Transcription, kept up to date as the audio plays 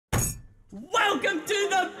Welcome to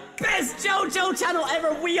the best JoJo channel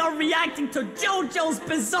ever. We are reacting to JoJo's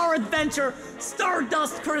Bizarre Adventure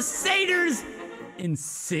Stardust Crusaders in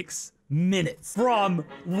 6 minutes from,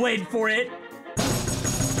 wait for it,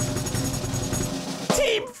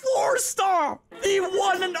 Team 4-Star! The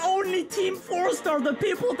one and only Team 4-Star, the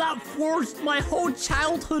people that forged my whole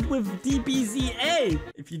childhood with DBZA.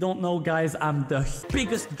 If you don't know, guys, I'm the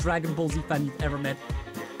biggest Dragon Ball Z fan you've ever met.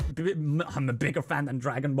 I'm a bigger fan than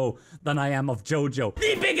Dragon Ball than I am of JoJo.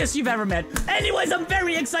 The biggest you've ever met. Anyways, I'm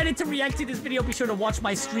very excited to react to this video. Be sure to watch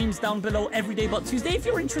my streams down below every day but Tuesday if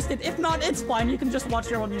you're interested. If not, it's fine. You can just watch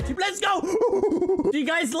here on YouTube. Let's go! Do you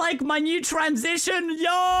guys like my new transition?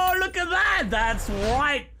 Yo, look at that! That's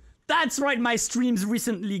right. That's right, my streams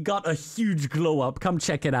recently got a huge glow up. Come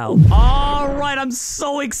check it out. All right, I'm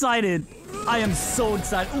so excited. I am so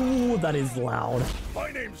excited. Ooh, that is loud.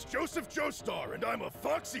 My name's Joseph Joestar, and I'm a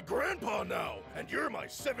foxy grandpa now. And you're my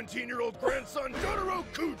 17-year-old grandson, Jojo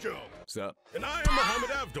Kujo. Sup? And I am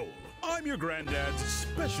Muhammad Abdul. I'm your granddad's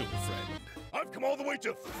special friend. I've come all the way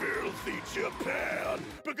to filthy Japan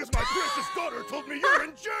because my precious daughter told me you're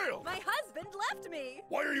in jail. My husband left me.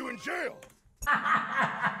 Why are you in jail?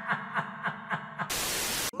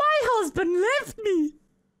 My husband left me.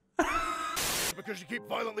 Because you keep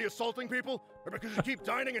violently assaulting people? Or because you keep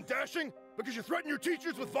dining and dashing? Because you threaten your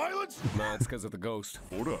teachers with violence? No, it's because of the ghost.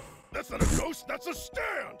 Hold up. That's not a ghost, that's a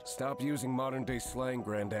stand! Stop using modern-day slang,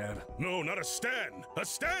 Granddad. No, not a stand. A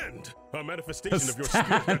stand! A manifestation of your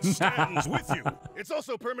spirit that stands with you. It's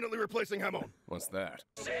also permanently replacing Hamon. What's that?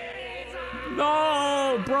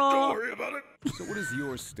 No, bro. Don't worry about it. So what does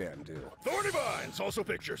your stand do? Thorny vines, also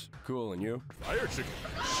pictures. Cool, and you? Fire chicken.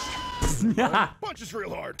 Punches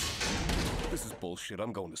real hard. This is bullshit.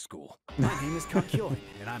 I'm going to school. My name is Kakyoin,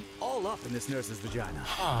 and I'm all up in this nurse's vagina.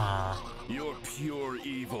 You're pure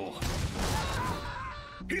evil.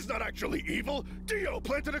 He's not actually evil. Dio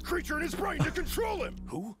planted a creature in his brain to control him.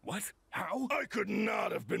 Who? What? How? I could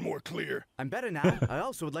not have been more clear. I'm better now. I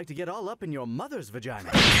also would like to get all up in your mother's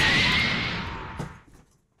vagina.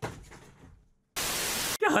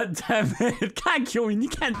 God damn it. Kakyoin, you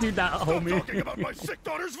can't do that, Stop homie. talking about my sick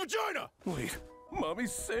daughter's vagina. Wait,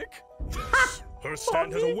 Mommy's sick? Her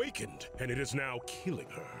stand has awakened, and it is now killing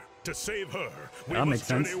her. To save her, we That must makes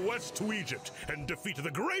journey sense. west to Egypt and defeat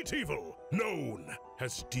the great evil known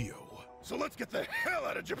as Dio. So let's get the hell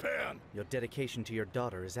out of Japan. Your dedication to your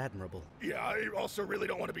daughter is admirable. Yeah, I also really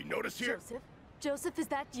don't want to be noticed here. Joseph, is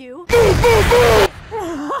that you? That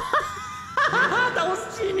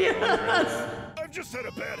was genius. I've just had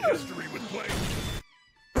a bad history with planes.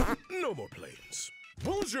 No more planes.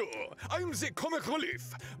 Bonjour, I'm the comic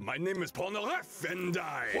relief. My name is Polnareff, and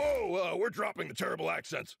I... Whoa, we're dropping the terrible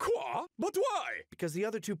accents. Quoi? But why? Because the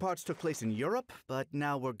other two parts took place in Europe, but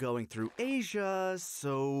now we're going through Asia,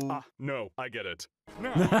 so... No, I get it.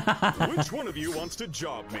 Now, which one of you wants to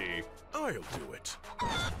job me? I'll do it.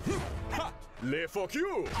 Ha! Le fuck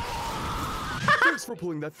you! Thanks for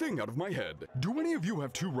pulling that thing out of my head. Do any of you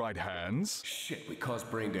have 2 right hands? Shit, we caused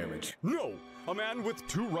brain damage. No! A man with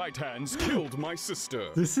 2 right hands killed my sister.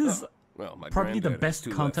 This is Well, my probably the granddad has best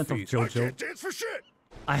 2 content of left feet. I JoJo can't dance for shit.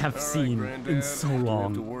 I have All right, seen Granddad. in so Do we have to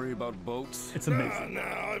long. worry about boats? It's amazing. Nah,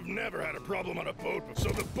 I've never had a problem on a boat, so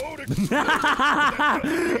the boat exploded. That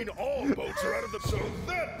doesn't mean all boats are out of the... So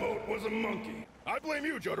that boat was a monkey. I blame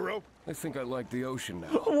you, Jotaro. I think I like the ocean now.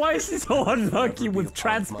 Why is he so unlucky Never be with a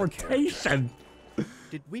part of my transportation?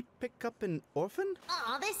 Did we pick up an orphan?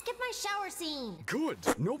 Aw, they skipped my shower scene. Good.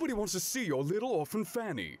 Nobody wants to see your little orphan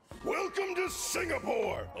Fanny. Welcome to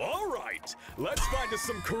Singapore. All right, let's find us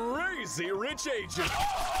some crazy rich agent.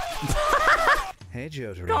 Hey,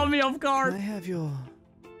 Jotaro. Caught me off Can I guard. have your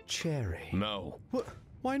cherry? No. What?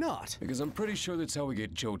 Why not? Because I'm pretty sure that's how we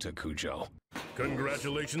get Jota Kujo.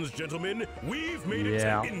 Congratulations, gentlemen. We've made it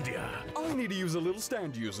Yeah. to India. I need to use a little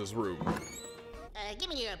stand user's room. Give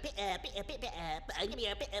me your give me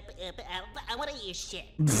your I want to eat your shit.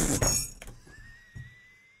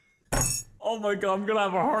 Oh my god, I'm gonna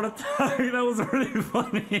have a heart attack. That was really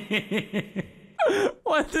funny.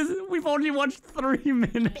 What is it? We've only watched 3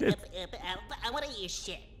 minutes. I want to eat your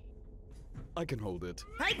shit. I can hold it.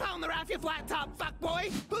 Hey, pound the rap, you flat top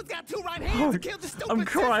fuckboy! Who's got 2 right hands to kill the stupid I'm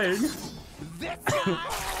crying. sister? This guy!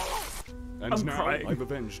 And I'm now crying. I've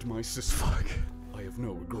avenged my sister. Fuck. I have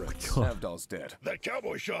no regrets. Avdol's dead. That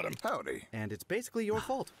cowboy shot him. Howdy. And it's basically your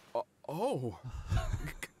fault. Oh.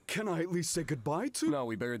 Can I at least say goodbye to? No,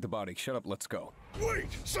 we buried the body. Shut up, let's go. Wait,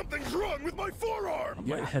 something's wrong with my forearm.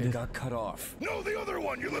 Yeah, head it is- got cut off. No, the other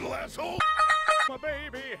one, you little asshole. My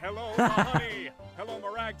baby, hello, my honey. Hello, my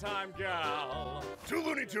ragtime gal. 2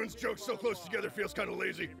 Looney Tunes jokes so close together feels kind of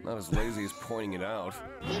lazy. Not as lazy as pointing it out.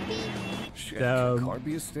 Shit, can a Damn. car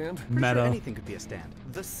be a stand? Pretty sure Meta. anything could be a stand.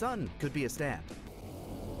 The sun could be a stand.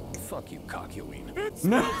 Fuck you, cockulene.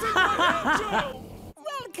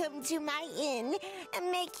 Welcome to my inn.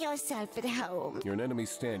 Make yourself at home. You're an enemy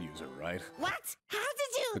stand user, right? What? How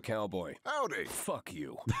did you? The cowboy. Howdy. Fuck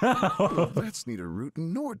you. That's neither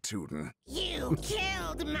rootin' nor tootin'. You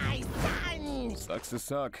killed my son! Sucks to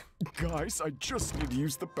suck. Guys, I just need to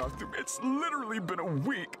use the bathroom. It's literally been a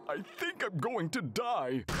week. I think I'm going to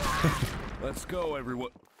die. Let's go,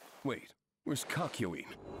 everyone. Wait, where's cockulene?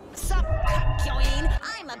 Sup, Cockulene?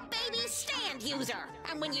 I'm a baby stand user.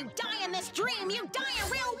 And when you die in this dream, you die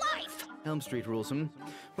in real life. Elm Street rules,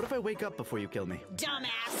 What if I wake up before you kill me?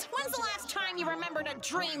 Dumbass. When's the last time you remembered a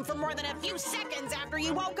dream for more than a few seconds after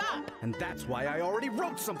you woke up? And that's why I already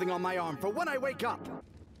wrote something on my arm for when I wake up.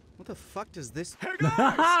 What the fuck does this? Hey guys!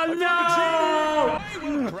 Oh, no! I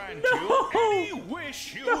will grant you any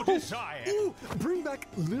wish you desire. Ooh, bring back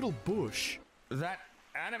Little Bush. That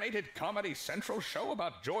animated Comedy Central show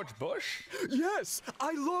about George Bush? Yes,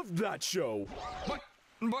 I loved that show. But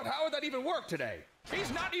how would that even work today?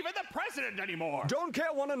 He's not even the president anymore. Don't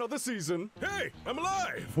care one another season. Hey, I'm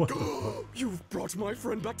alive. You've brought my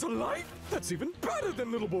friend back to life? That's even better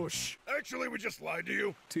than Little Bush. Actually, we just lied to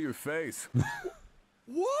you. To your face.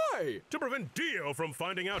 Why? To prevent Dio from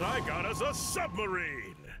finding out I got us a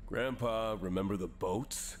submarine. Grandpa, remember the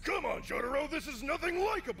boats? Come on, Jotaro, this is nothing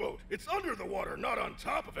like a boat. It's under the water, not on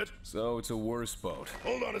top of it. So it's a worse boat.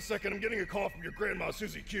 Hold on a second, I'm getting a call from your grandma,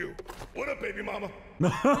 Susie Q. What up, baby mama?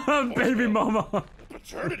 Baby mama.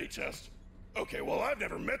 Paternity test? Okay, well, I've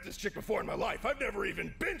never met this chick before in my life. I've never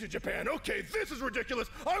even been to Japan. Okay, this is ridiculous.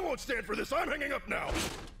 I won't stand for this. I'm hanging up now.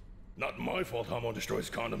 Not my fault Hamon destroys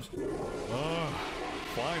condoms.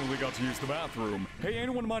 Finally got to use the bathroom. Hey,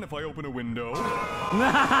 anyone mind if I open a window?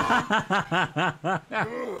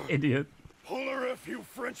 Idiot. Polar F, you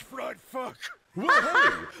French fried fuck. Well,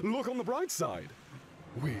 hey, look on the bright side.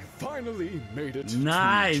 We finally made it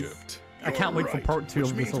Nice. to Egypt. I can't wait for Right, part 2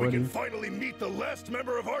 which of this means we already. can finally meet the last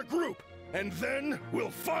member of our group. And then we'll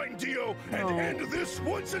find Dio and end this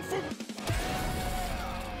once and for...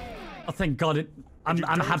 Oh, thank God it. I'm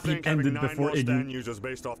happy it ended before it did. users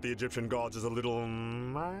based off the Egyptian gods is a little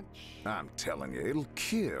much. I'm telling you, it'll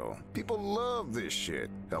kill. People love this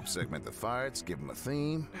shit. Help segment the fights, give them a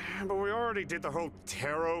theme. But we already did the whole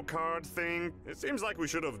tarot card thing. It seems like we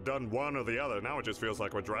should have done one or the other. Now it just feels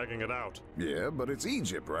like we're dragging it out. Yeah, but it's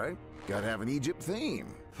Egypt, right? Gotta have an Egypt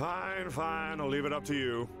theme. Fine, fine. I'll leave it up to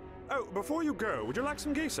you. Oh, before you go, would you like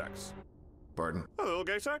some gay sex? Pardon? A little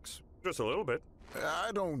gay sex? Just a little bit.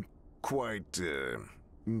 I don't quite,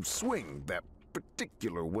 swing that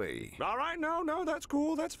particular way. All right, no, that's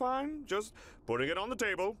cool, that's fine. Just putting it on the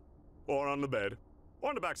table, or on the bed, or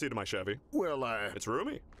in the backseat of my Chevy. Well, It's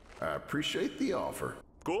roomy. I appreciate the offer.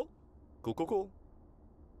 Cool? Cool.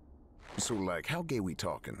 So, like, how gay we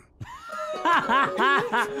talking?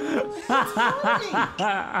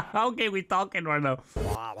 Okay, we talking right now.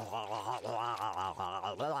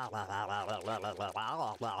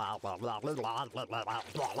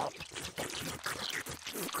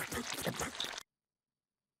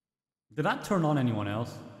 Did that turn on anyone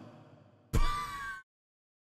else?